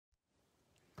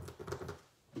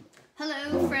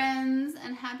Hello friends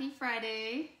and happy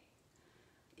Friday.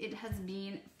 It has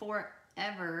been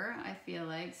forever, I feel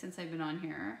like, since I've been on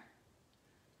here.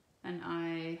 And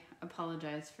I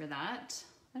apologize for that.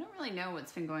 I don't really know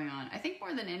what's been going on. I think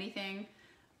more than anything,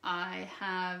 I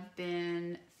have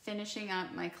been finishing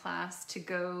up my class to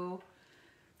go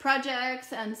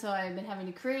projects, and so I've been having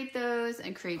to create those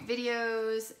and create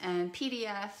videos and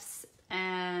PDFs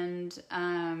and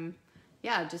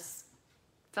yeah, just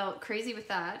felt crazy with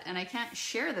that, and I can't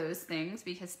share those things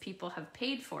because people have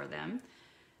paid for them.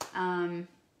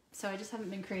 So I just haven't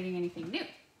been creating anything new.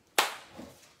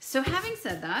 So having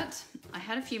said that, I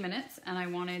had a few minutes and I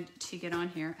wanted to get on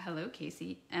here, hello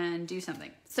Casey, and do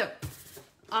something. So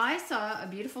I saw a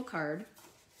beautiful card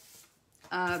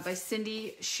by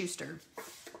Cindy Schuster,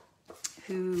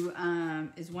 who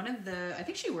is one of the, I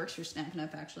think she works for Stampin'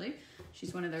 Up actually.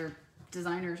 She's one of their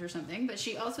designers or something, but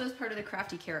she also is part of the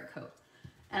Crafty Carrot Co.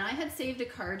 And I had saved a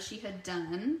card she had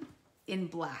done in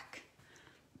black.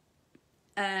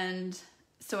 And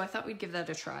so I thought we'd give that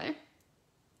a try.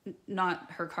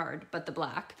 Not her card, but the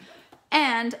black.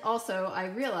 And also I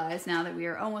realized now that we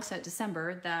are almost at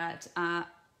December that,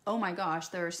 oh my gosh,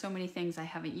 there are so many things I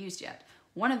haven't used yet.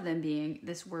 One of them being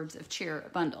this Words of Cheer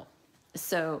bundle.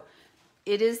 So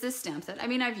it is this stamp set. I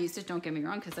mean, I've used it, don't get me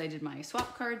wrong, because I did my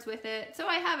swap cards with it. So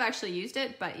I have actually used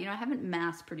it, but you know, I haven't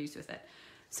mass produced with it.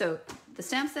 So the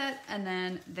stamp set, and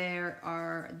then there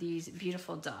are these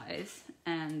beautiful dies,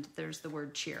 and there's the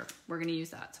word cheer. We're gonna use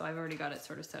that, so I've already got it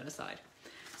sort of set aside.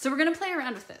 So we're gonna play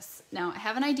around with this. Now, I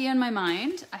have an idea in my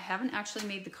mind. I haven't actually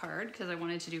made the card because I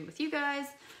wanted to do it with you guys,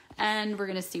 and we're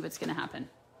gonna see what's gonna happen.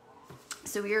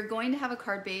 So we are going to have a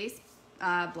card base,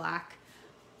 black.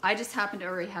 I just happen to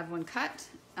already have one cut.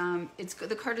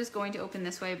 The card is going to open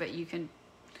this way, but you can,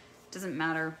 doesn't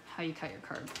matter how you cut your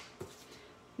card.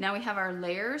 Now we have our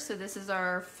layer, so this is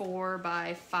our 4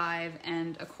 by 5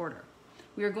 1/4.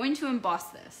 We are going to emboss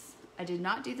this. I did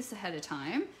not do this ahead of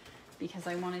time because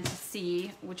I wanted to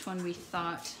see which one we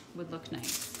thought would look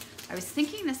nice. I was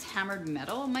thinking this hammered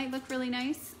metal might look really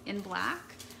nice in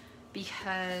black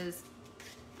because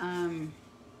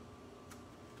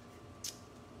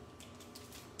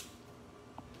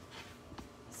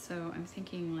so I'm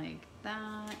thinking like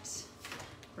that.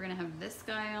 We're gonna have this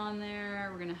guy on there.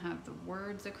 We're gonna have the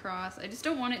words across. I just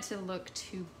don't want it to look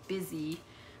too busy,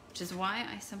 which is why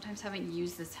I sometimes haven't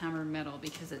used this hammered metal,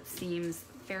 because it seems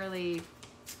fairly,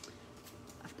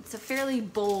 it's a fairly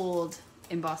bold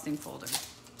embossing folder.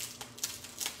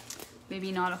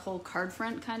 Maybe not a whole card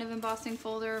front kind of embossing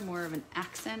folder, more of an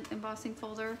accent embossing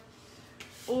folder.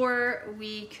 Or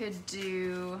we could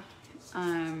do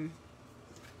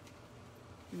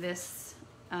this,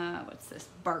 what's this,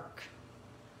 bark.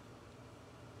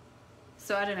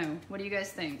 So I don't know, what do you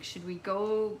guys think? Should we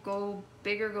go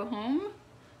big or go home?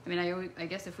 I mean, I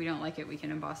guess if we don't like it, we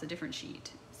can emboss a different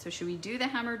sheet. So should we do the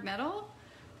hammered metal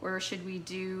or should we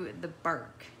do the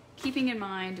bark? Keeping in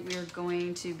mind, we are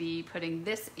going to be putting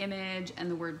this image and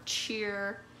the word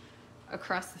cheer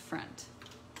across the front.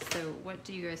 So what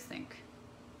do you guys think?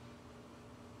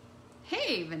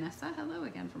 Hey, Vanessa, hello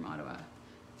again from Ottawa.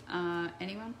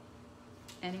 Anyone?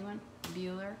 Anyone?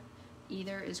 Bueller?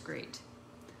 Either is great.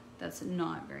 That's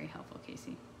not very helpful,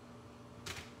 Casey.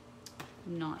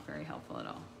 Not very helpful at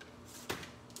all.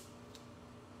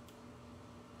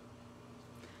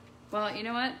 Well, you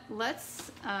know what?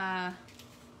 Let's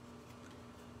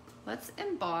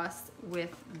emboss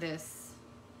with this,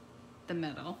 the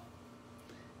metal.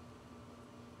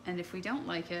 And if we don't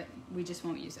like it, we just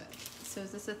won't use it. So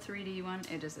is this a 3D one?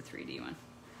 It is a 3D one.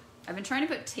 I've been trying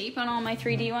to put tape on all my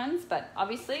 3D ones, but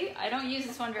obviously I don't use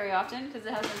this one very often because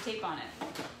it has some tape on it.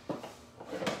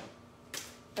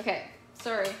 Okay,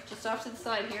 sorry, just off to the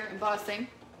side here, embossing.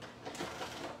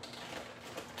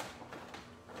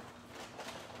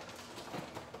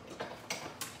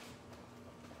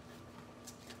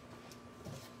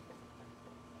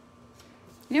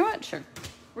 You know what? Sure.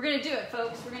 We're gonna do it,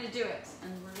 folks. We're gonna do it.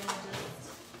 And we're gonna just,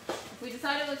 if we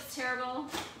decide it looks terrible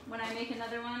when I make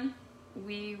another one,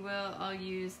 I'll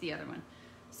use the other one.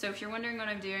 So if you're wondering what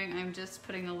I'm doing, I'm just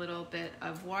putting a little bit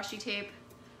of washi tape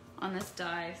on this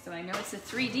die so I know it's a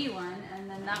 3D one, and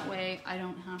then that way I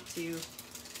don't have to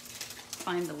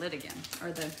find the lid again,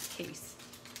 or the case.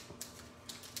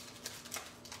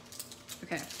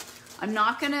 Okay, I'm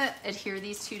not gonna adhere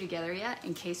these two together yet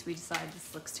in case we decide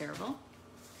this looks terrible.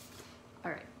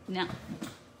 All right, now,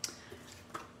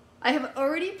 I have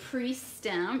already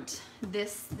pre-stamped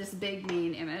this big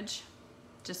main image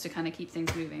just to kind of keep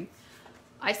things moving.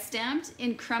 I stamped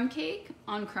in crumb cake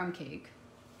on crumb cake,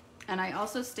 and I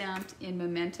also stamped in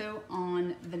Memento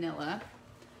on vanilla.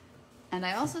 And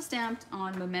I also stamped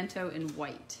on Memento in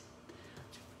white.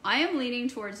 I am leaning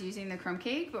towards using the crumb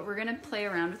cake, but we're gonna play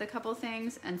around with a couple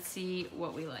things and see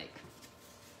what we like.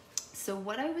 So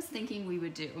what I was thinking we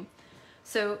would do,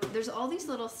 so there's all these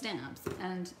little stamps,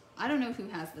 and I don't know who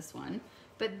has this one,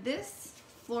 but this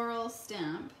floral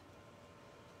stamp,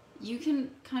 you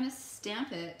can kind of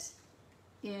stamp it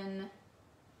in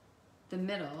the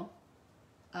middle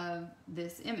of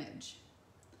this image.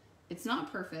 It's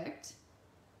not perfect,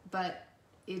 but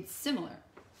it's similar.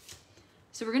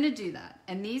 So we're gonna do that.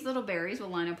 And these little berries will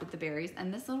line up with the berries,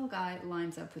 and this little guy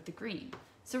lines up with the green.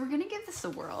 So we're gonna give this a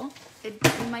whirl. It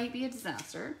might be a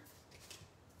disaster,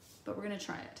 but we're gonna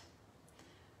try it.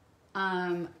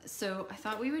 So I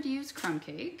thought we would use crumb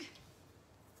cake,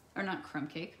 or not crumb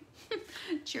cake,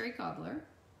 cherry cobbler.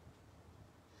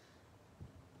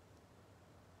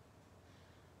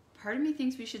 Part of me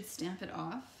thinks we should stamp it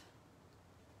off.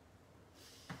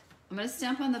 I'm gonna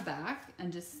stamp on the back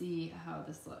and just see how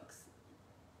this looks.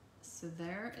 So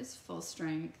there is full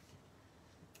strength.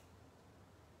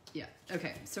 Yeah,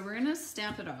 okay, so we're gonna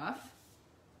stamp it off.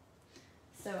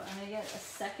 So I'm gonna get a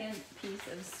second piece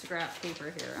of scrap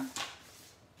paper here.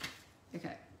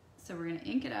 Okay, so we're gonna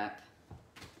ink it up.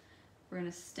 We're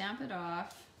gonna stamp it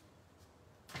off.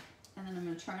 And then I'm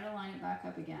gonna try to line it back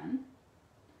up again.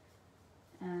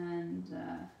 And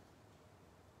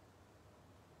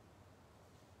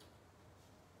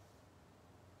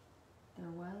there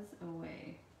was a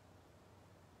way.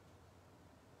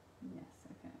 Yes,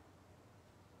 okay.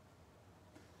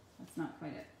 That's not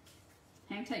quite it.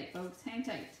 Hang tight, folks, hang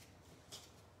tight.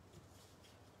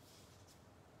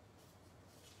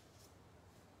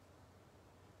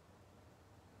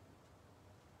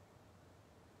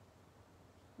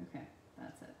 Okay,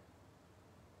 that's it.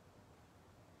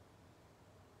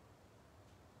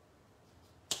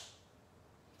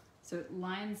 So it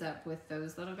lines up with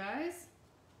those little guys.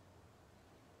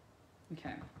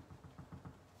 Okay.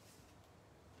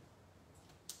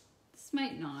 This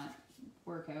might not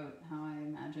work out how I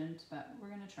imagined, but we're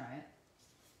gonna try it.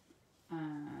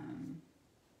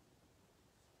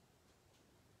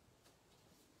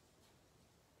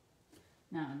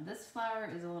 Now this flower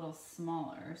is a little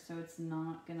smaller, so it's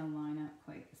not gonna line up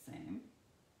quite the same.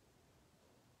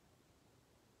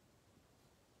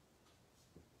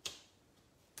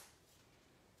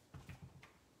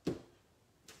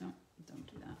 No, don't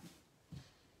do that.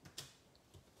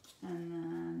 And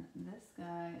then this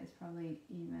guy is probably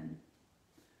even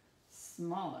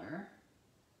smaller.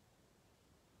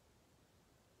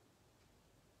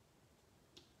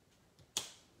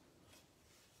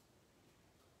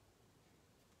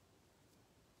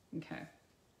 Okay,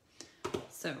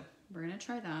 so we're gonna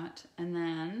try that. And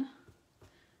then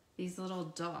these little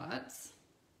dots.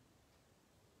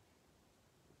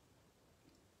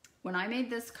 When I made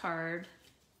this card,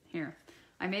 here,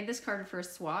 I made this card for a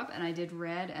swap and I did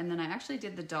red, and then I actually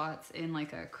did the dots in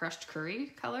like a crushed curry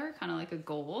color, kind of like a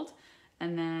gold.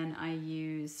 And then I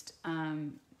used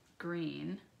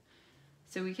green.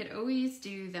 So we could always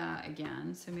do that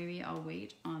again. So maybe I'll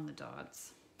wait on the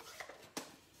dots.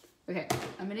 Okay,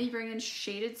 I'm gonna bring in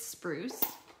Shaded Spruce.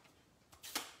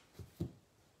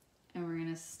 And we're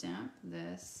gonna stamp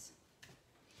this.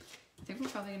 I think we're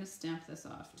probably gonna stamp this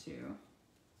off too.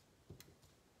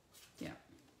 Yeah.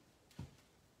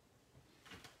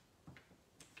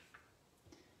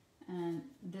 And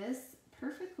this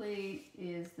perfectly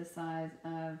is the size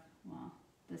of, well,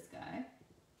 this guy.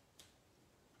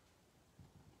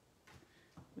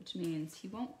 Which means he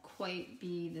won't quite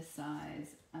be the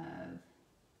size of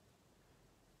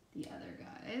the other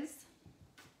guys.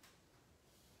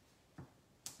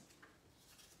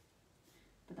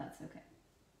 But that's okay.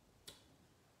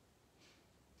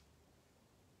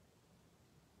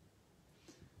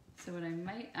 So what I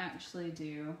might actually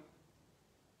do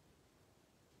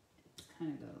is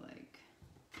kind of go like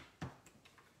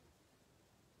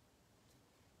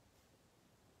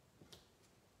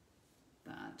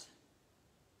that.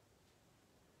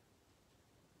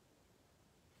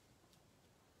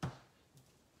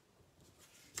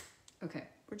 Okay,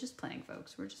 we're just playing,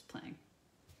 folks. We're just playing.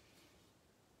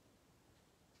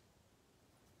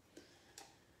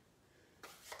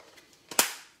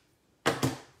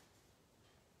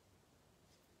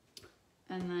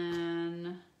 And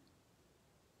then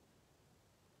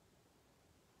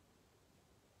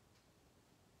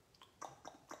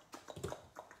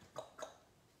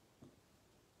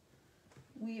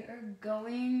we are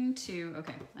going to,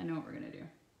 okay, I know what we're gonna do.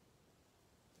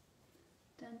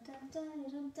 Dun, dun, dun,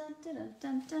 dun, dun, dun,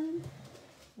 dun, dun.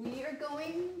 We are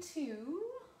going to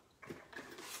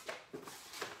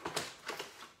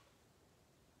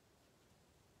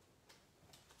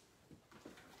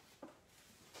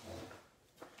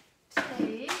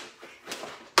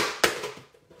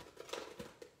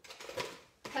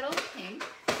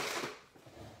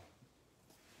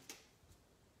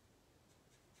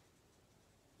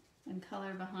and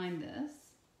color behind this.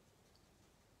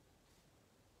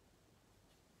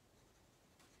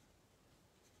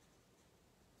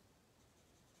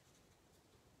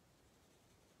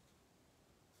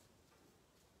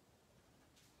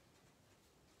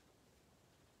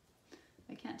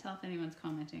 I can't tell if anyone's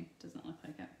commenting. Doesn't look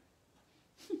like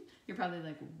it. You're probably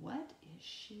like, what is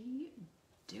she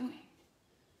doing?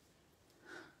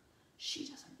 She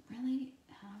doesn't really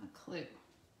have a clue.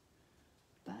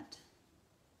 But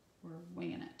we're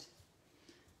winging it.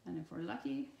 And if we're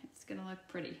lucky, it's gonna look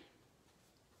pretty.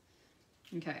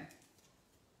 Okay.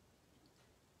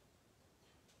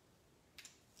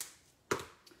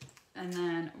 And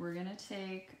then we're gonna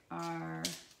take our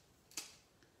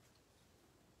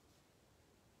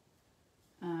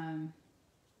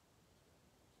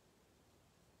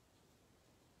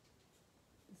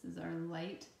this is our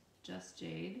light Just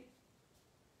Jade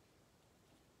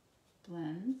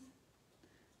blends.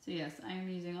 So yes, I am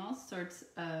using all sorts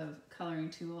of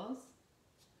coloring tools,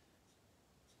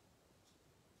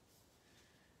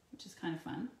 which is kind of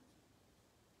fun.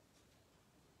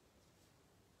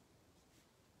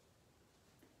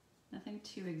 Nothing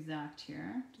too exact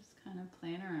here, just kind of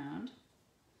playing around,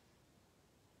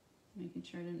 making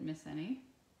sure I didn't miss any.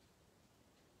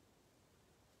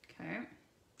 Okay.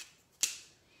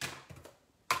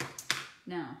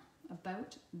 Now,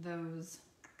 about those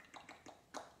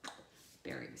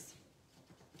berries.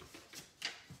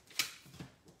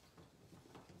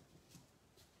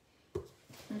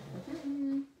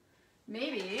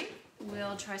 Maybe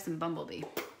we'll try some bumblebee.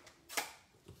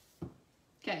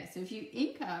 Okay, so if you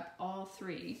ink up all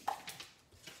three,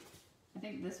 I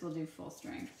think this will do full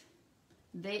strength.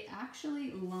 They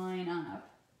actually line up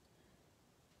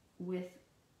with,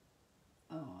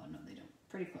 oh no they don't,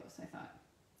 pretty close I thought.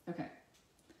 Okay.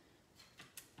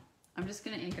 I'm just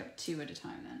going to ink up two at a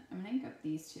time then. I'm going to ink up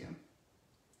these two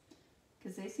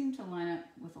because they seem to line up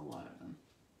with a lot of them.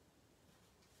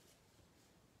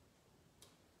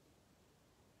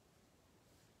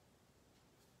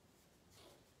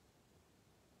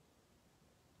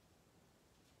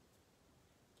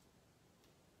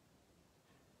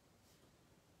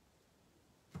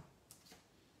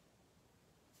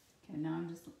 Okay, now I'm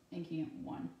just inking up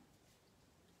one.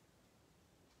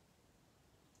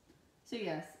 So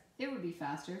yes, it would be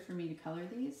faster for me to color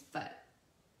these, but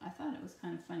I thought it was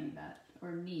kind of funny that,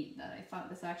 or neat that I thought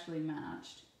this actually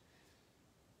matched.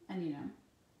 And you know,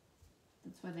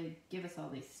 that's why they give us all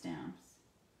these stamps.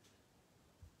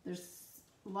 There's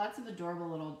lots of adorable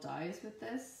little dies with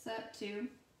this set too,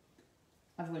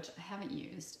 of which I haven't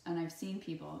used, and I've seen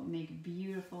people make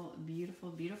beautiful,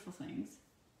 beautiful, beautiful things.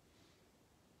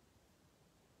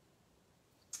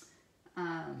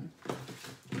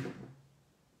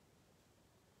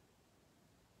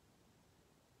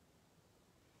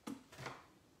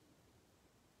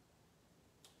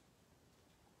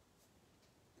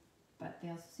 But they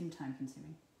also seem time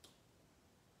consuming,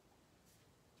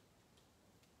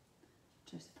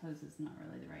 which I suppose is not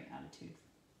really the right attitude.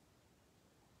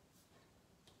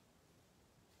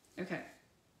 Okay.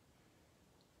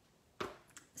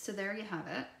 So there you have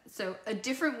it. So a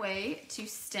different way to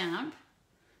stamp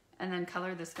and then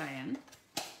color this guy in.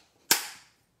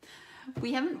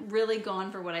 We haven't really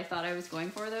gone for what I thought I was going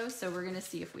for though, so we're gonna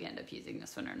see if we end up using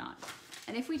this one or not.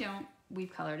 And if we don't,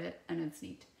 we've colored it and it's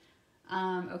neat.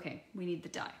 Okay, we need the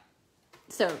die.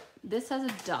 So this has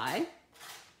a die.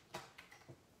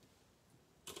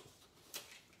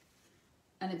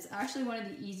 And it's actually one of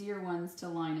the easier ones to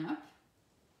line up,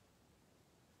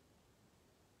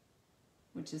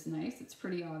 which is nice. It's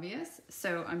pretty obvious.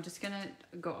 So I'm just gonna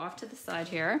go off to the side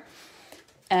here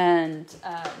and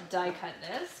die cut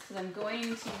this because I'm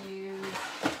going to use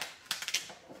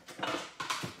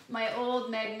my old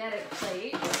magnetic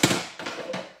plate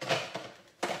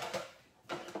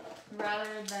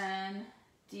rather than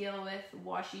deal with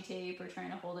washi tape or trying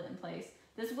to hold it in place.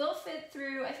 This will fit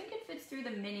through, I think it fits through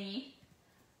the mini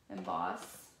emboss,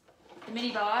 the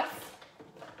mini boss.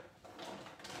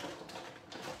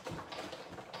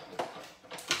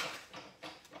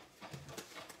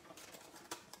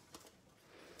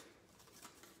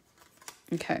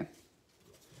 Okay.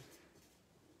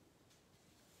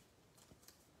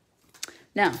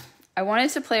 Now, I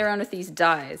wanted to play around with these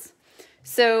dies.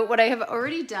 So what I have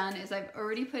already done is I've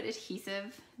already put the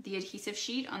adhesive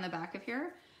sheet on the back of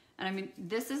here. And I mean,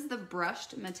 this is the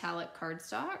brushed metallic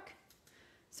cardstock.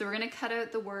 So we're gonna cut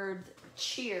out the word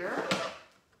cheer.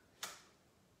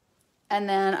 And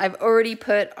then I've already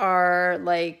put our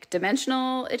like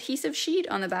dimensional adhesive sheet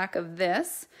on the back of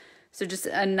this. So just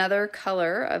another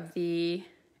color of the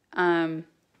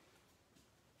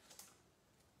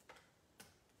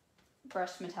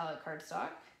brushed metallic cardstock.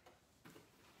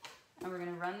 And we're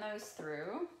going to run those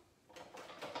through.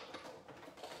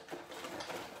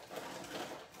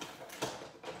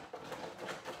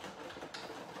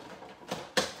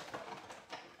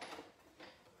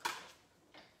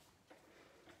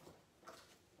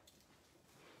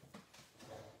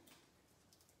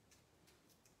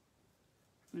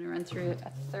 I'm going to run through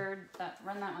a third,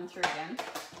 run that one through again.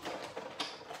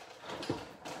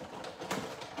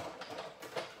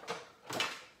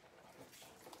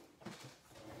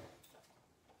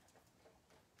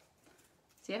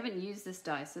 So you haven't used this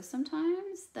die, so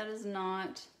sometimes that is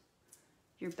not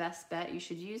your best bet. You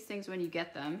should use things when you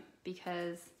get them,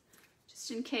 because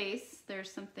just in case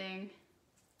there's something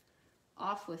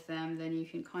off with them, then you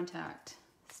can contact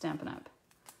Stampin' Up.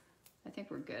 I think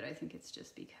we're good. I think it's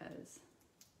just because.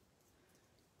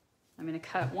 I'm going to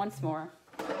cut once more.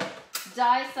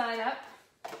 Die side up.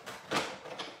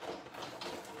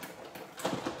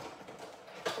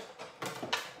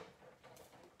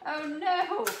 Oh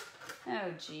no!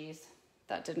 Oh geez,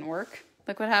 that didn't work.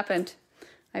 Look what happened.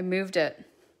 I moved it.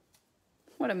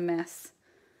 What a mess.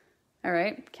 All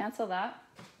right, cancel that.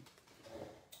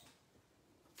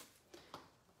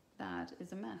 That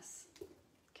is a mess.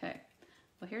 Okay,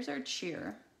 well here's our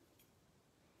cheer.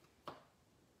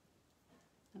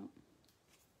 Nope.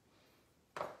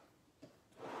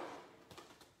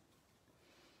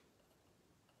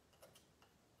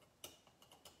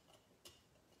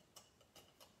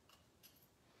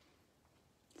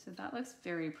 So that looks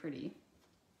very pretty.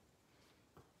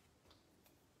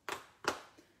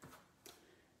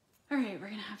 All right, we're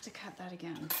gonna have to cut that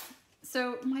again.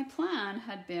 So my plan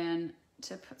had been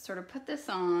to sort of put this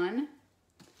on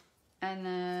and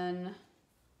then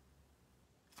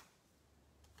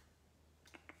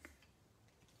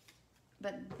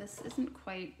but this isn't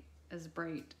quite as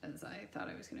bright as I thought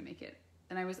I was gonna make it.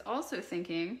 And I was also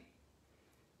thinking,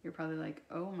 you're probably like,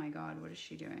 oh my God, what is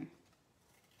she doing?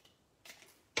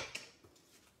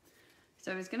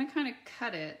 So I was gonna kind of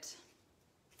cut it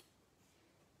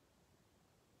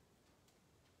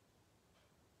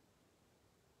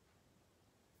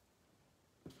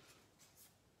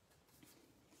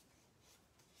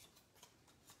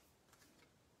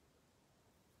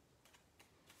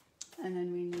and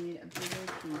then we need a bigger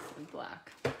piece of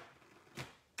black.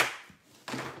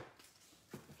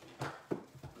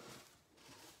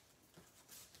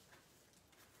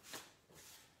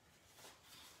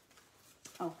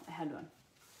 Oh, I had one.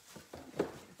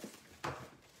 I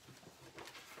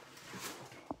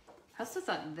also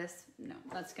thought this, no,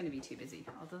 that's gonna be too busy,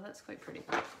 although that's quite pretty.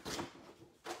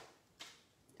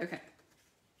 Okay.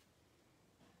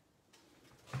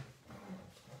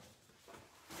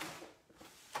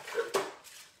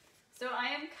 So I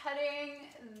am cutting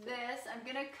this, I'm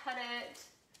gonna cut it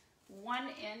 1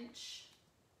 inch.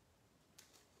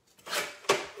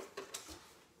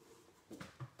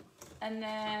 And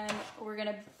then we're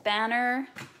gonna banner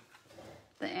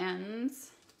the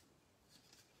ends.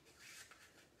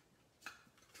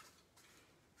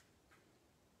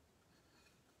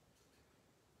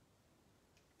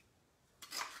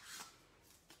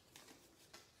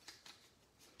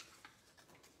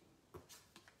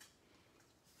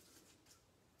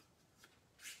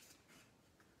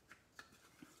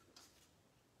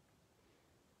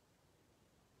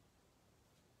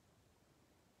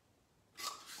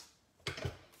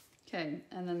 Okay,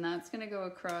 and then that's gonna go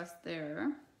across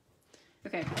there.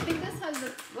 Okay, I think this has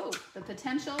the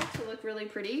potential to look really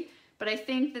pretty, but I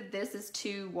think that this is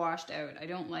too washed out. I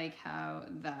don't like how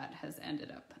that has ended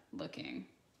up looking.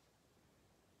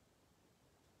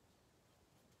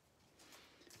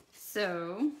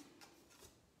 So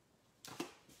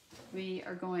we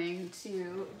are going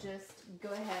to just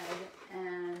go ahead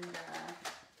and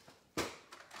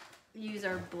use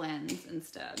our blends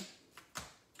instead.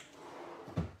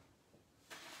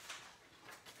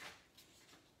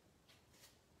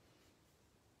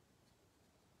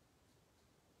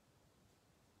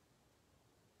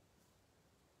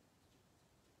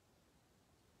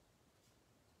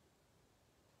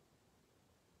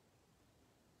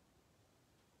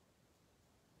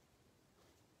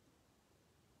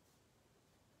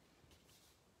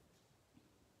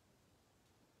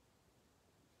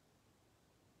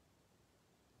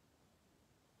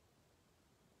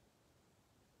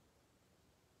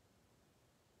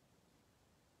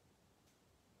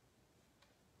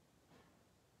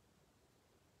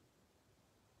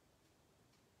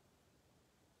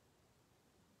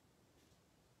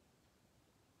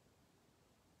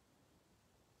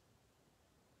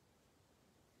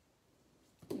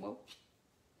 Whoa.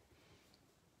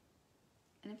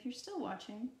 And if you're still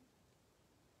watching,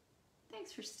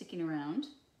 Thanks for sticking around.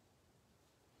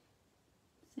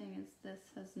 Seeing as this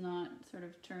has not sort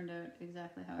of turned out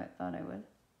exactly how I thought I would.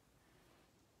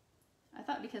 I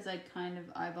thought because I'd kind of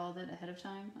eyeballed it ahead of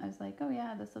time, I was like, oh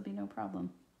yeah, this will be no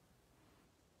problem.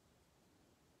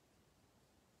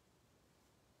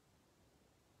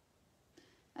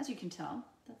 As you can tell,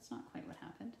 that's not quite what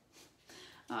happened.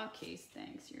 Okay,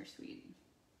 thanks, you're sweet.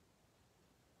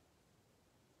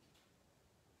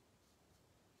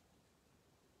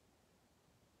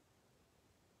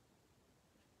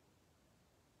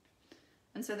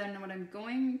 And so then what I'm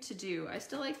going to do, I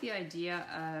still like the idea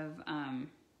of I'm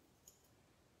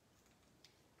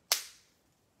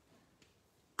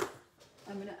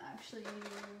going to actually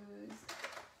use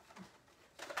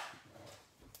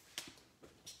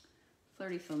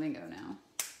Flirty Flamingo now.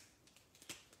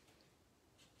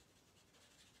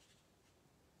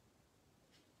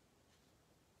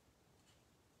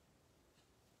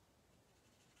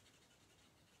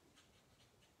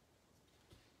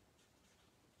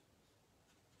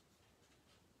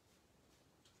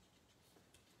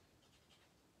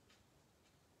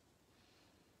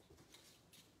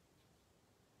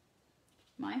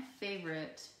 My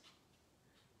favorite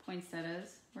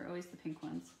poinsettias were always the pink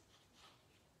ones.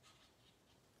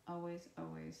 Always,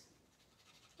 always,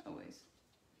 always.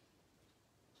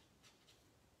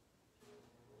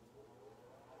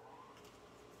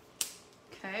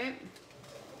 Okay.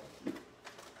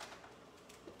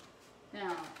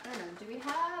 Now, I don't know, do we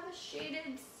have a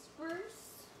shaded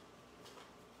spruce?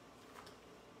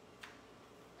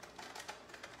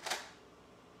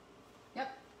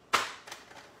 Yep.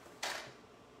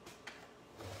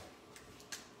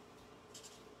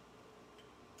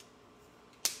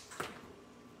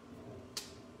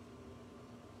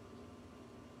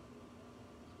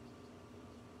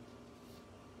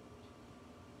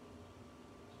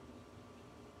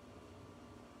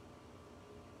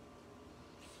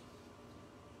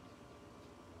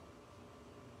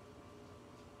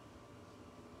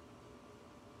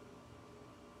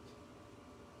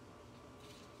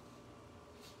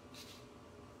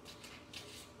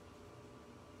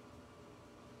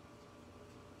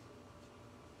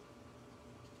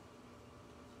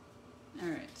 All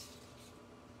right.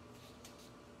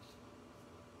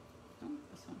 Oh,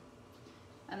 this one.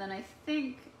 And then I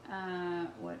think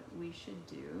what we should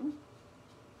do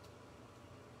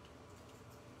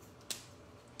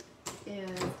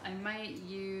is I might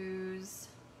use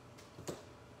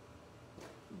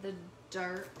the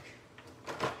dark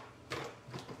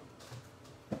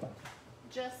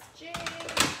Just Jade.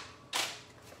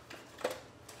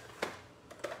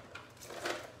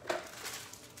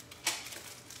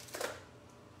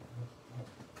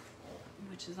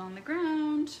 Which is on the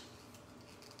ground.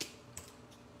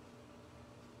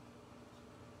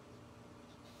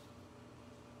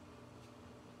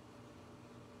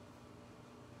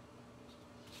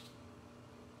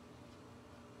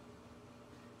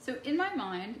 So in my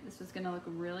mind, this was gonna look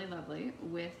really lovely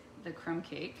with the crumb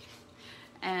cake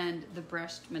and the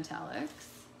brushed metallics.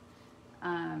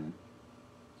 I'm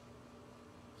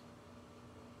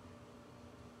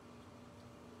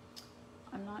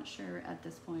not sure at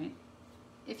this point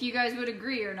if you guys would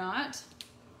agree or not,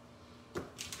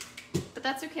 but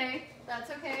that's okay. That's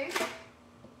okay.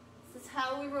 This is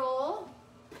how we roll.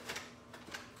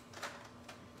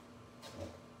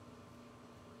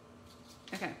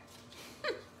 Okay.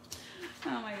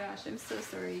 Oh my gosh, I'm so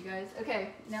sorry, you guys. Okay,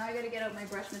 now I gotta get out my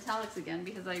brush metallics again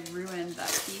because I ruined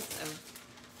that piece of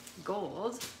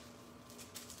gold.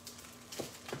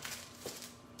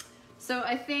 So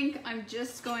I think I'm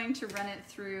just going to run it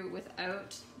through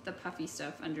without the puffy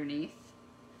stuff underneath,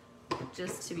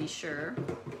 just to be sure.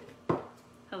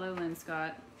 Hello, Lynn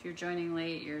Scott. If you're joining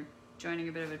late, you're joining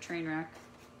a bit of a train wreck.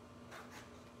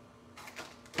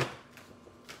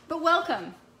 But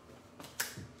welcome.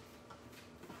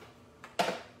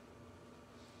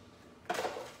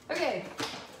 Okay.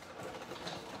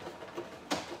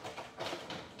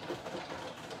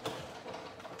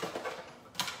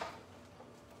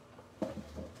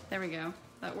 There we go.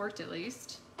 That worked at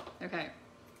least. Okay.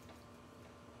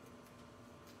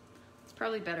 It's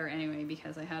probably better anyway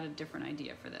because I had a different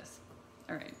idea for this.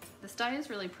 All right. This die is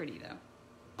really pretty though.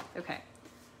 Okay.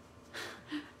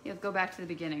 You'll go back to the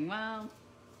beginning. Well,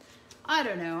 I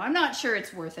don't know. I'm not sure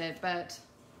it's worth it, but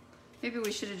maybe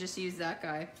we should have just used that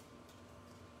guy.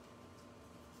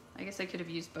 I guess I could have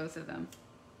used both of them.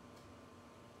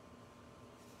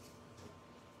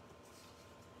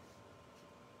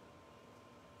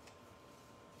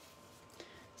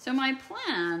 So my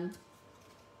plan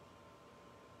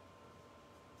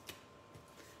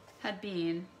had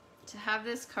been to have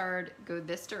this card go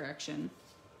this direction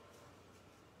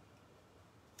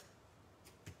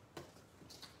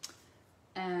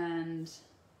And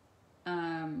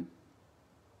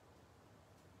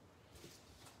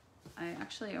I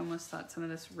actually almost thought some of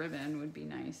this ribbon would be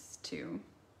nice too.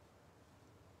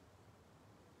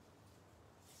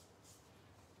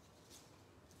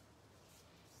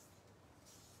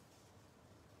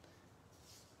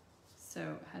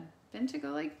 So had been to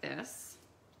go like this,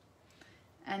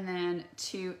 and then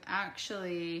to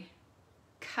actually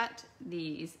cut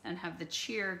these and have the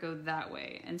cheer go that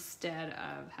way instead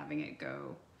of having it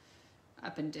go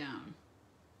up and down.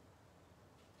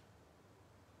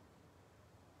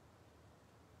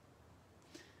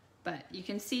 But you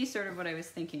can see sort of what I was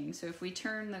thinking. So if we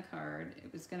turn the card,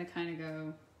 it was going to kind of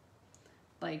go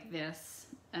like this,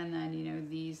 and then, you know,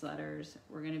 these letters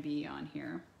were going to be on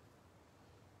here.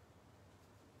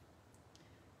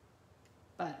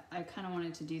 But I kind of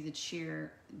wanted to do the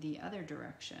cheer the other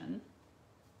direction.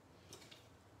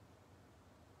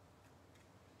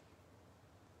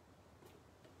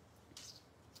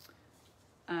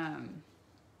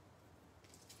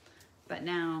 But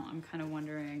now I'm kind of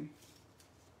wondering,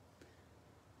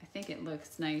 I think it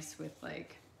looks nice with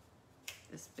like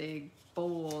this big,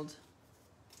 bold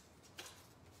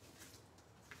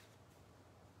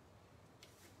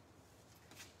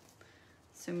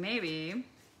so maybe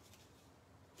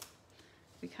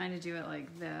we kind of do it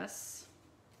like this,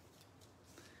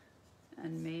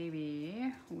 and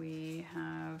maybe we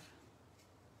have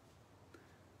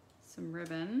some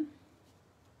ribbon.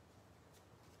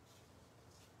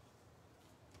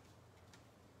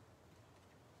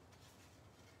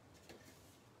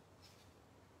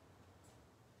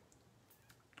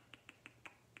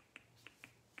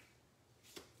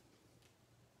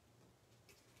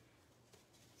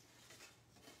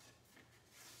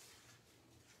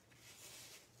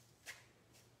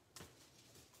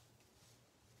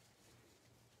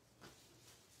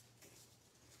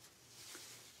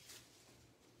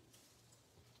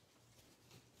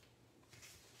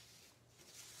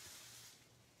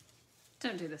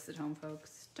 Don't do this at home,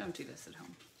 folks. Don't do this at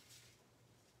home.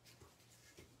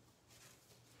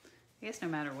 I guess no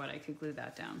matter what, I could glue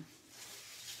that down.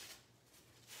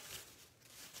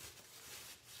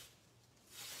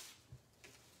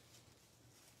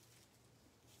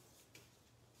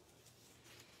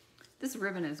 This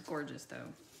ribbon is gorgeous, though.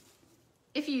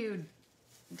 If you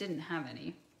didn't have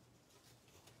any,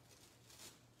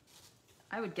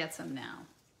 I would get some now.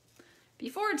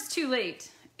 Before it's too late.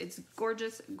 It's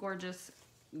gorgeous, gorgeous,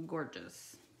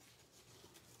 gorgeous.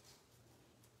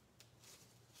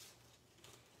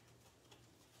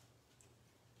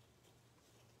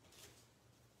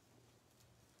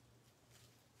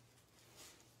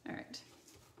 All right.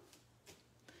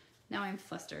 Now I'm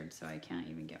flustered, so I can't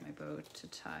even get my bow to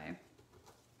tie.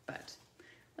 But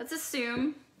let's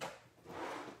assume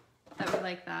that we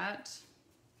like that.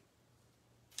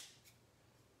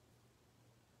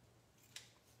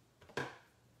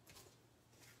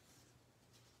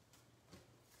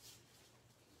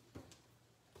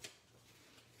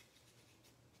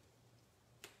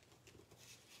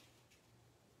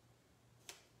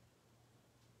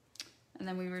 And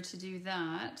then we were to do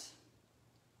that.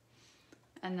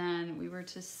 And then we were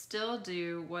to still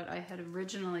do what I had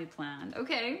originally planned.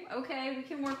 Okay, we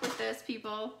can work with this,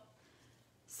 people.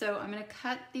 So I'm gonna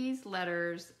cut these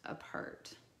letters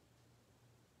apart.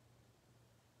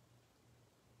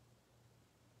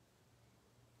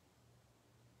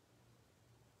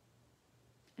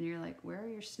 And you're like, where are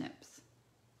your snips?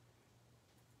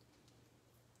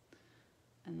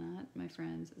 And that, my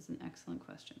friends, is an excellent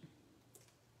question.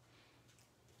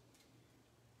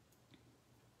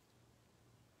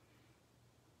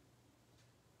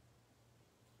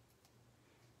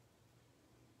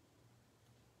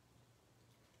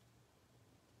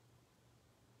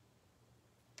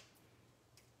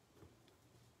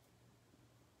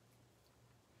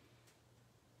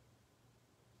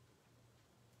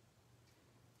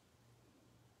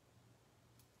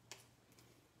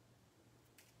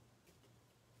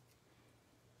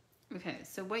 Okay,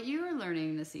 so what you are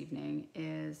learning this evening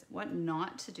is what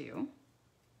not to do.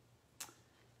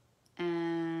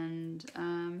 And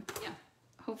yeah,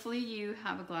 hopefully you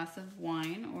have a glass of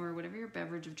wine or whatever your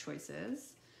beverage of choice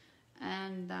is,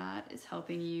 and that is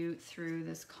helping you through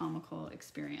this comical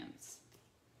experience.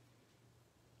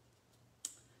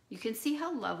 You can see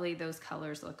how lovely those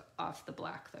colors look off the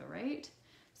black though, right?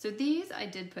 So these I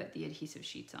did put the adhesive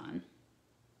sheets on.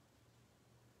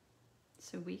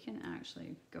 So we can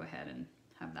actually go ahead and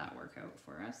have that work out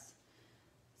for us.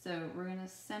 So we're gonna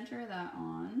center that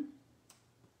on.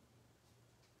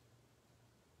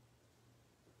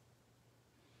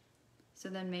 So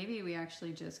then maybe we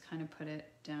actually just kind of put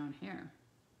it down here.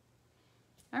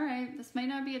 All right. this might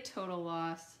not be a total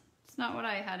loss. It's not what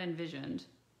I had envisioned.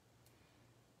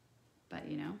 But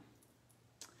you know,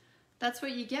 that's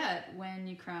what you get when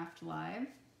you craft live.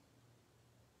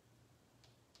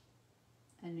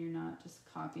 And you're not just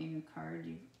copying a card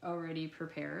you've already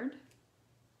prepared.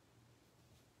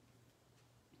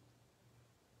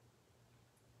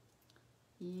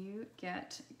 You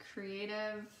get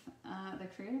creative, the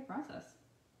creative process.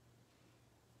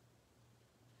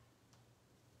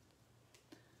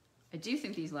 I do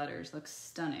think these letters look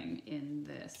stunning in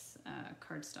this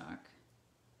cardstock.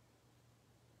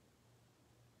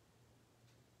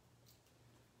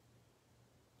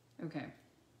 Okay.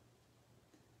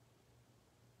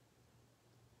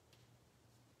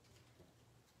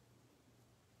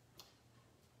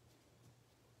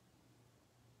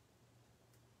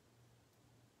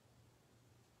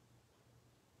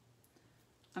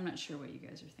 I'm not sure what you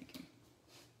guys are thinking,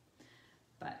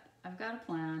 but I've got a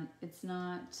plan. It's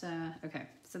not, okay,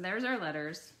 so there's our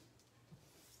letters.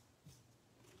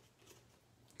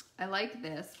 I like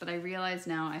this, but I realize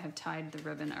now I have tied the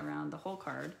ribbon around the whole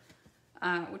card,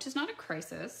 which is not a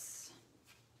crisis,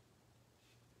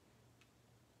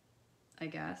 I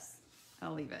guess.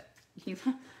 I'll leave it. You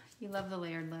love the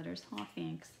layered letters. Oh,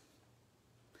 thanks.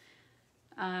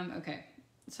 Okay,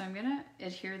 so I'm gonna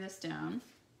adhere this down.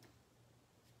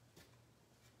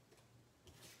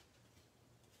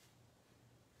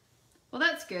 Well,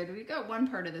 that's good. We've got one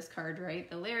part of this card, right?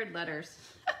 The layered letters.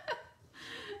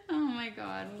 Oh my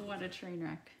God, what a train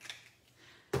wreck.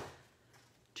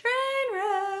 Train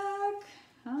wreck!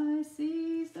 I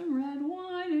see some red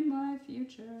wine in my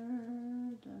future.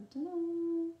 Dun, dun,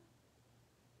 dun.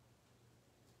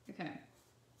 Okay.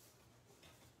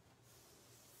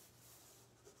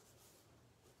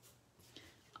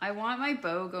 I want my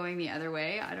bow going the other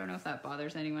way. I don't know if that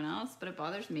bothers anyone else, but it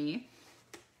bothers me.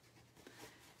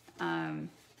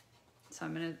 So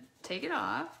I'm gonna take it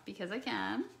off because I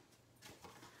can,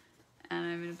 and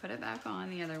I'm gonna put it back on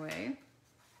the other way.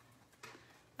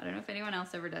 I don't know if anyone else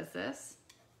ever does this,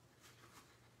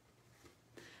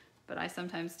 but I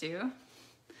sometimes do,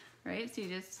 right? So you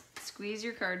just squeeze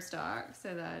your cardstock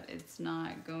so that it's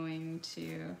not going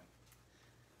to,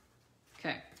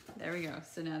 okay, there we go.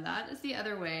 So now that is the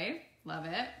other way. Love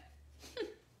it.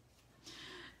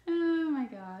 Oh my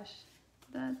gosh.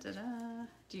 Da, da, da.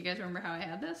 Do you guys remember how I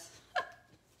had this?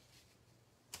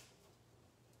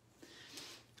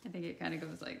 I think it kind of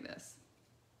goes like this.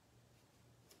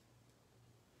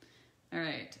 All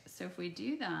right, so if we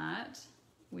do that,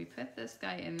 we put this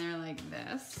guy in there like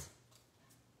this.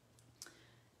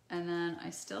 And then I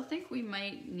still think we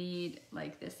might need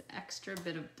like this extra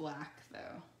bit of black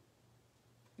though.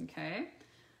 Okay,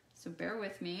 so bear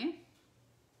with me.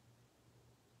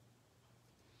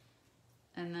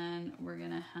 And then we're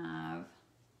gonna have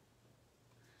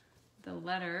the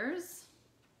letters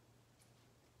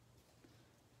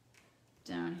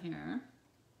down here.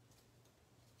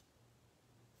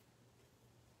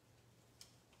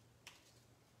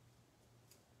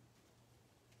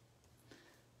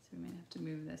 So we might have to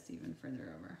move this even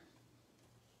further over.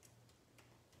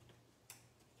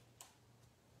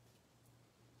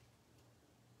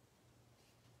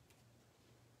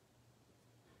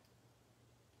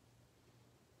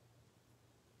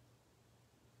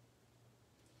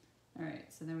 All right,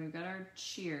 so then we've got our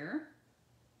cheer.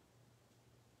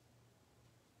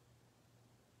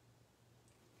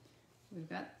 We've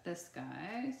got this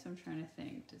guy, so I'm trying to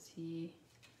think, does he,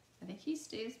 I think he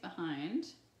stays behind.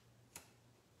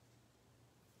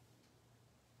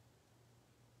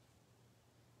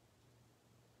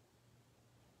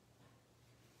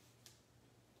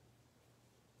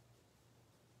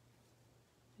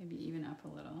 Maybe even up a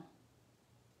little.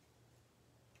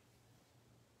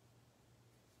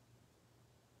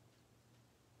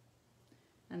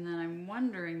 And then I'm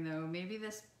wondering though, maybe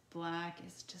this black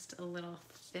is just a little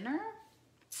thinner.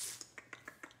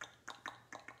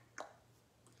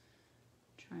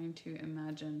 Trying to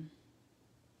imagine.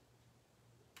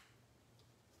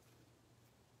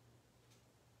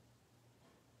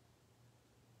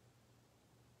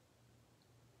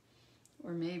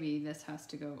 Or maybe this has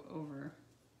to go over.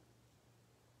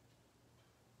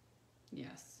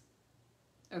 Yes.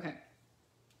 Okay.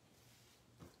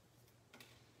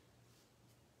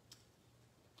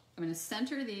 I'm going to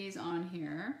center these on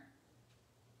here.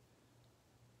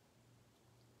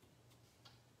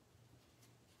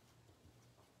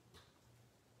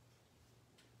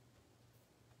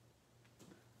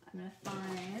 I'm going to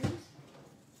find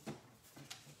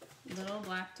little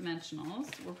black dimensionals.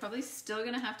 We're probably still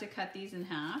going to have to cut these in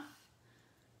half.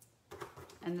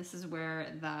 And this is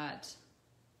where that,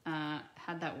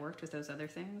 had that worked with those other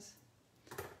things.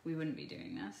 we wouldn't be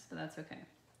doing this, but that's okay.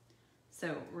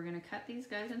 So we're gonna cut these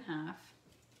guys in half.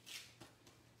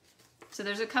 So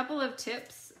there's a couple of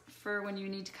tips for when you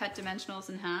need to cut dimensionals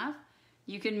in half.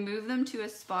 You can move them to a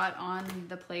spot on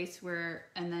the place where,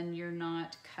 and then you're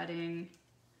not cutting,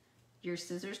 your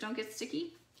scissors don't get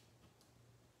sticky.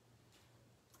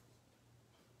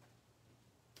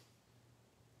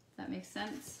 That makes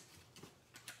sense.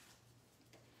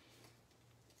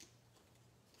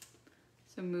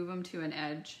 So move them to an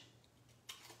edge,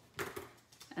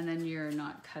 and then you're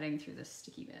not cutting through the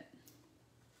sticky bit.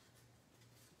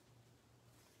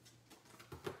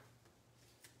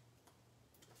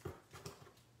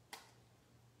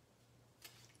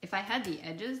 If I had the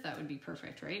edges, that would be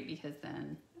perfect, right? Because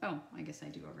then, oh, I guess I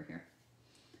do over here.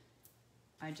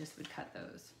 I just would cut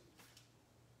those.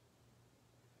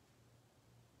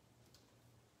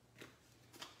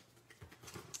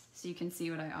 So you can see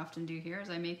what I often do here is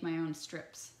I make my own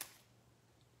strips.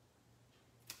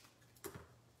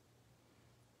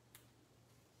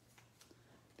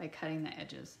 By cutting the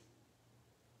edges.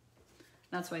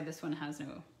 That's why this one has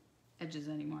no edges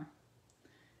anymore,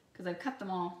 because I've cut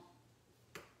them all.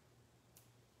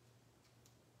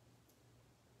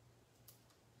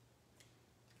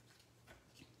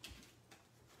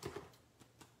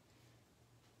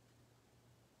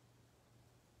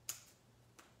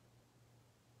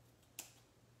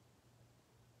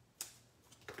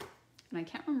 And I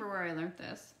can't remember where I learned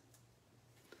this,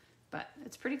 but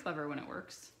it's pretty clever when it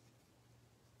works.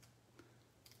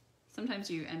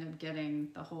 Sometimes you end up getting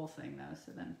the whole thing though,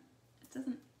 so then it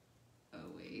doesn't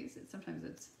always, sometimes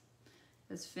it's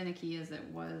as finicky as it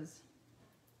was.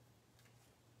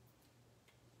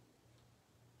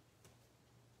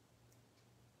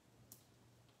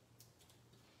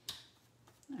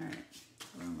 All right,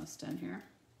 we're almost done here.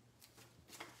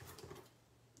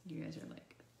 You guys are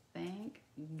like, thank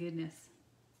goodness.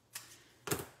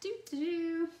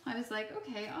 I was like,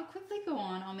 okay, I'll quickly go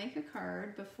on. I'll make a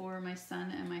card before my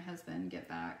son and my husband get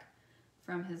back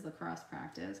from his lacrosse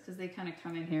practice, because they kind of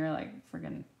come in here like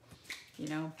friggin', you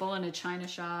know, bull in a china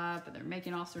shop, and they're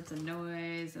making all sorts of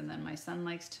noise. And then my son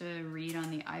likes to read on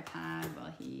the iPad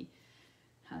while he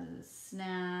has a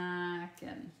snack.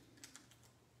 And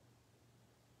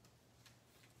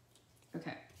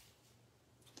okay.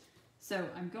 So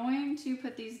I'm going to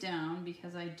put these down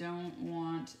because I don't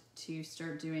want to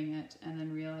start doing it and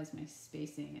then realize my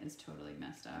spacing is totally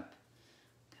messed up.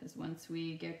 Because once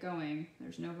we get going,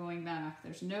 there's no going back.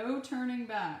 There's no turning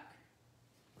back.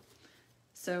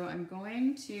 So I'm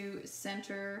going to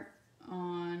center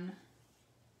on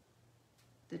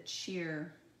the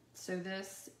cheer. So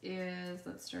this is,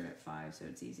 let's start at 5 so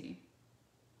it's easy.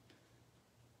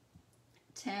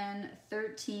 10,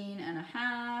 13 and a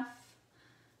half.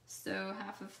 So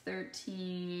half of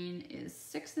 13 is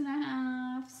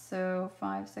 6.5. So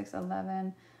 5, 6,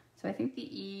 11. So I think the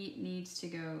E needs to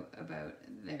go about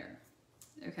there.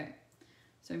 Okay.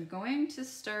 So I'm going to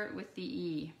start with the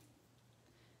E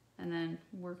and then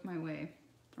work my way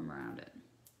from around it.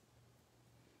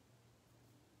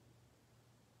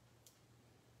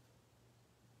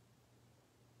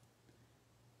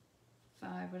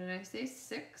 5, what did I say?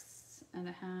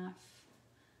 6.5.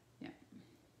 Yeah.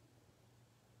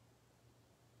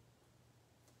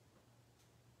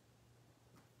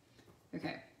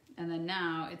 Okay, and then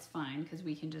now it's fine because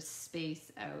we can just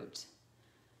space out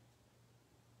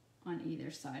on either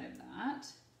side of that.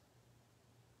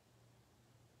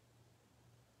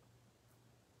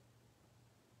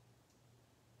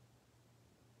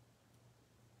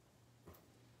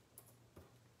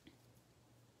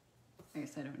 I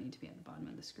guess I don't need to be at the bottom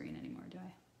of the screen anymore, do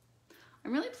I?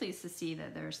 I'm really pleased to see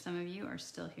that there are some of you are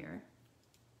still here.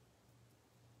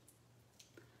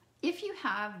 If you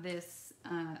have this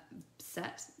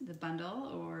set, the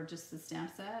bundle, or just the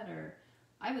stamp set, or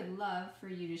I would love for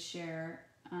you to share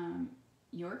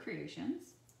your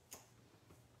creations.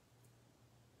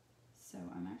 So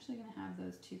I'm actually going to have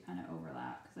those two kind of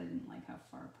overlap because I didn't like how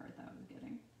far apart that was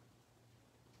getting.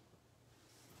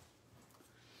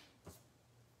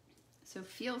 So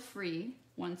feel free,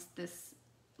 once this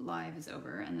live is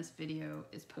over and this video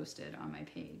is posted on my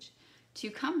page, to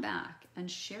come back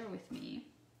and share with me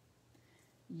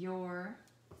your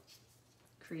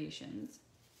creations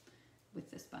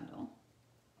with this bundle.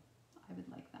 I would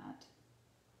like that.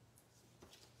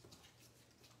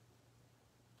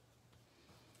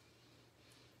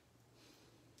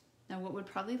 Now what would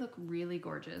probably look really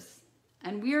gorgeous,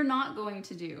 and we are not going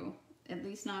to do, at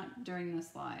least not during this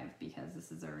live because this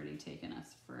has already taken us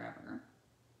forever,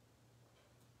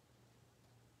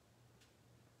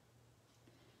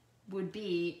 would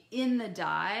be in the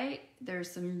die,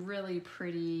 there's some really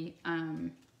pretty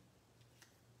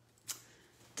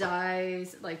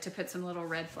dies, like to put some little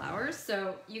red flowers.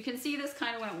 So you can see this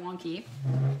kind of went wonky.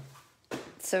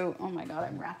 So, oh my God,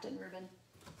 I'm wrapped in ribbon.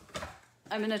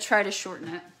 I'm gonna try to shorten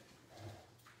it.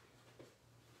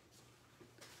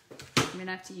 I'm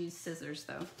gonna have to use scissors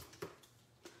though.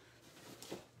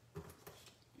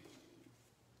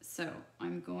 So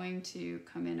I'm going to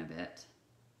come in a bit.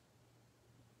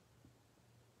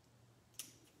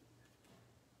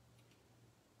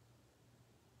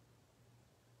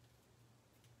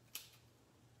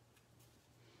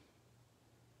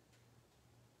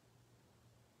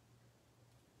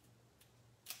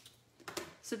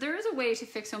 So there is a way to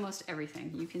fix almost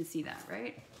everything. You can see that,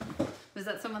 right? Was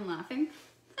that someone laughing?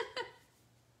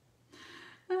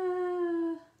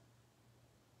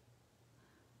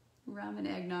 Ramen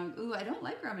eggnog. Ooh, I don't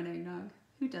like ramen eggnog.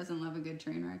 Who doesn't love a good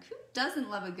train wreck? Who doesn't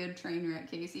love a good train wreck,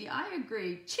 Casey? I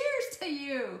agree. Cheers to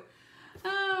you.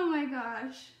 Oh my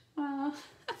gosh. Well,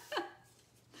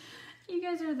 you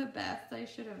guys are the best. I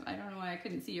don't know why I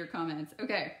couldn't see your comments.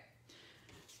 Okay.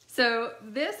 So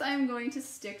this I'm going to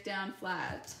stick down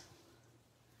flat.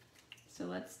 So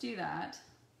let's do that.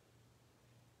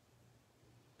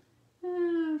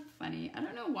 Funny. I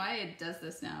don't know why it does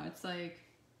this now. It's like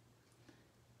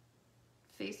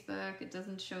Facebook, it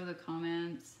doesn't show the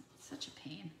comments. It's such a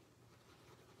pain.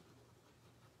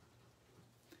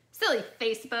 Silly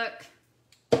Facebook.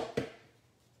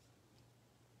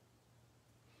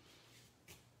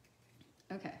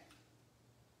 Okay.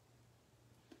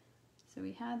 So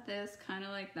we had this kind of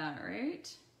like that, right?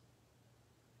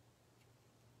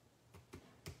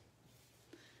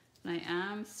 And I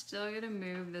am still gonna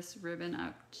move this ribbon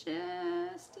up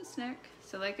just a snick.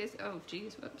 So like I said, oh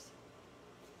geez, whoops.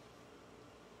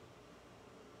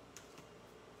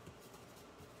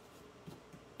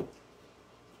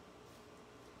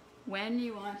 When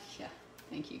you want, yeah,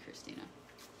 thank you, Christina.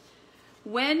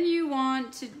 When you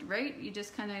want to, right, you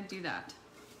just kind of do that.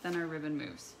 Then our ribbon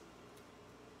moves.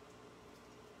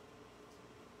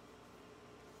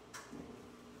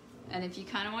 And if you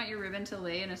kind of want your ribbon to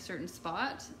lay in a certain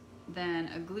spot, then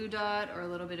a glue dot or a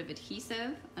little bit of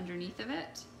adhesive underneath of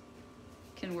it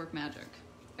can work magic.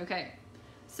 Okay,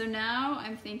 so now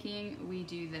I'm thinking we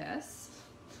do this.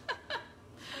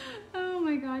 Oh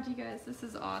my God, you guys, this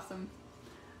is awesome.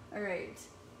 All right.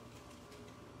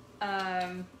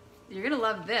 You're gonna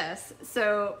love this.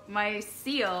 So my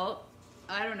seal,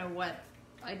 I don't know what,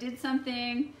 I did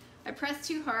something, I pressed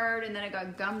too hard and then it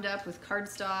got gummed up with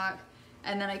cardstock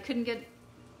and then I couldn't get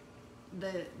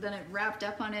then it wrapped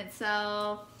up on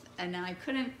itself and now I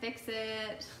couldn't fix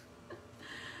it.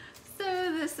 So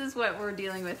this is what we're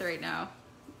dealing with right now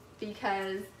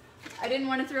because I didn't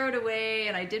want to throw it away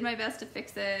and I did my best to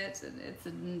fix it. It's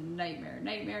a nightmare,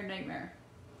 nightmare, nightmare.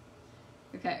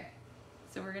 Okay,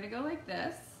 so we're gonna go like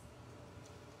this.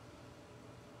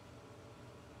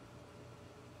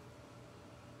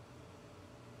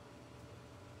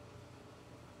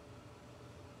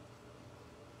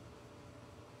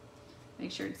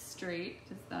 Make sure it's straight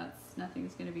because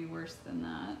nothing's gonna be worse than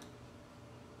that.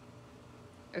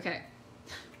 Okay.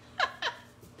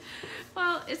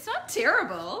 Well, it's not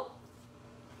terrible.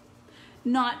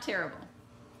 Not terrible.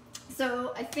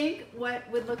 So I think what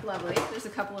would look lovely, there's a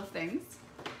couple of things.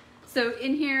 So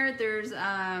in here, there's,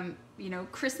 you know,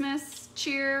 Christmas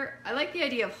cheer. I like the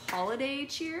idea of holiday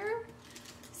cheer.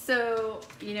 So,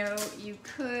 you know, you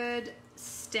could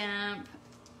stamp,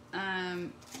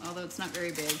 although it's not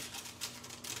very big,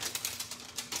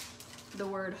 the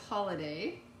word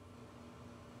holiday.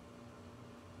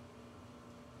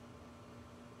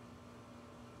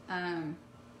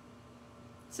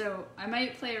 So I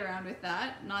might play around with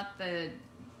that, not the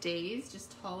days,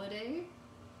 just holiday.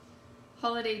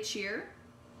 Holiday cheer.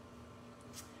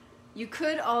 You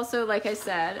could also, like I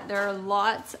said, there are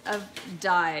lots of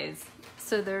dies.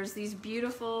 So there's these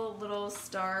beautiful little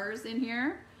stars in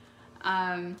here.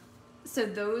 So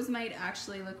those might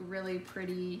actually look really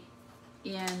pretty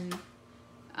in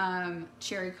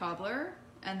cherry cobbler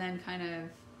and then kind of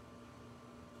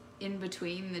in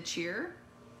between the cheer.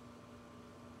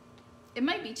 It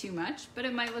might be too much, but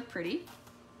it might look pretty.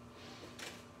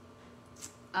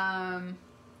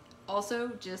 Also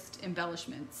just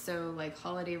embellishments. So like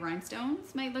holiday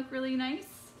rhinestones might look really nice.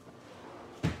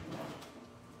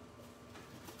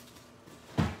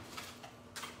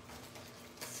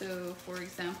 So for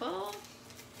example,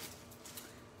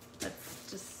 let's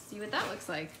just see what that looks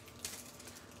like.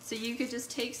 So you could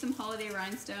just take some holiday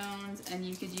rhinestones and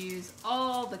you could use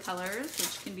all the colors,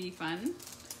 which can be fun.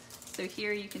 So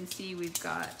here you can see we've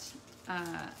got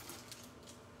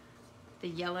the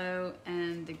yellow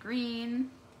and the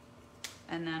green,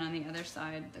 and then on the other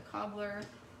side, the cobbler.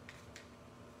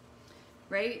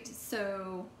 right?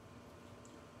 So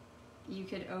you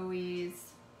could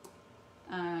always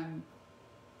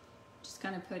just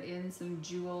kind of put in some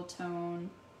jewel tone.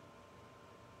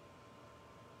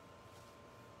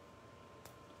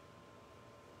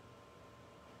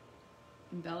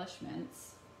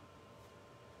 Embellishments.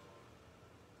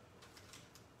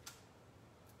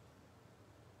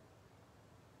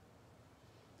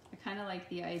 I kind of like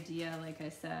the idea, like I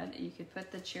said, you could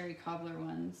put the cherry cobbler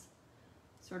ones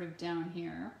sort of down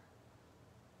here.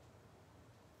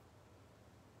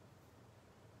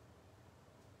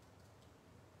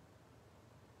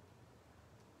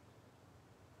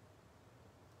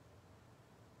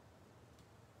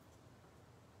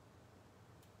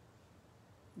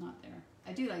 Not there.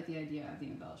 I do like the idea of the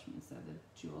embellishments of the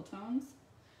jewel tones.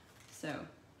 So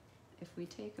if we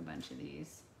take a bunch of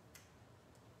these,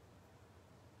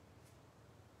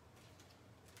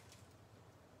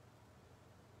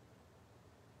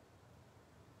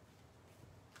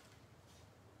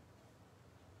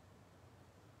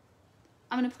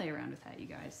 I'm gonna play around with that, you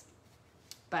guys.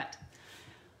 But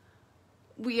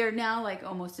we are now like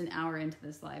almost an hour into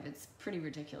this live. It's pretty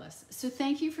ridiculous. So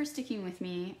thank you for sticking with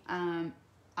me.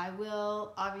 I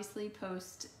will obviously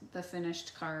post the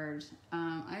finished card.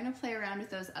 I'm gonna play around with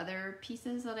those other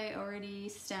pieces that I already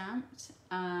stamped.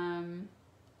 And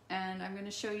I'm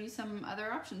gonna show you some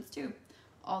other options too,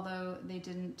 although they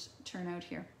didn't turn out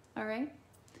here. All right,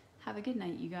 have a good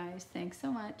night, you guys. Thanks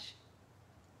so much.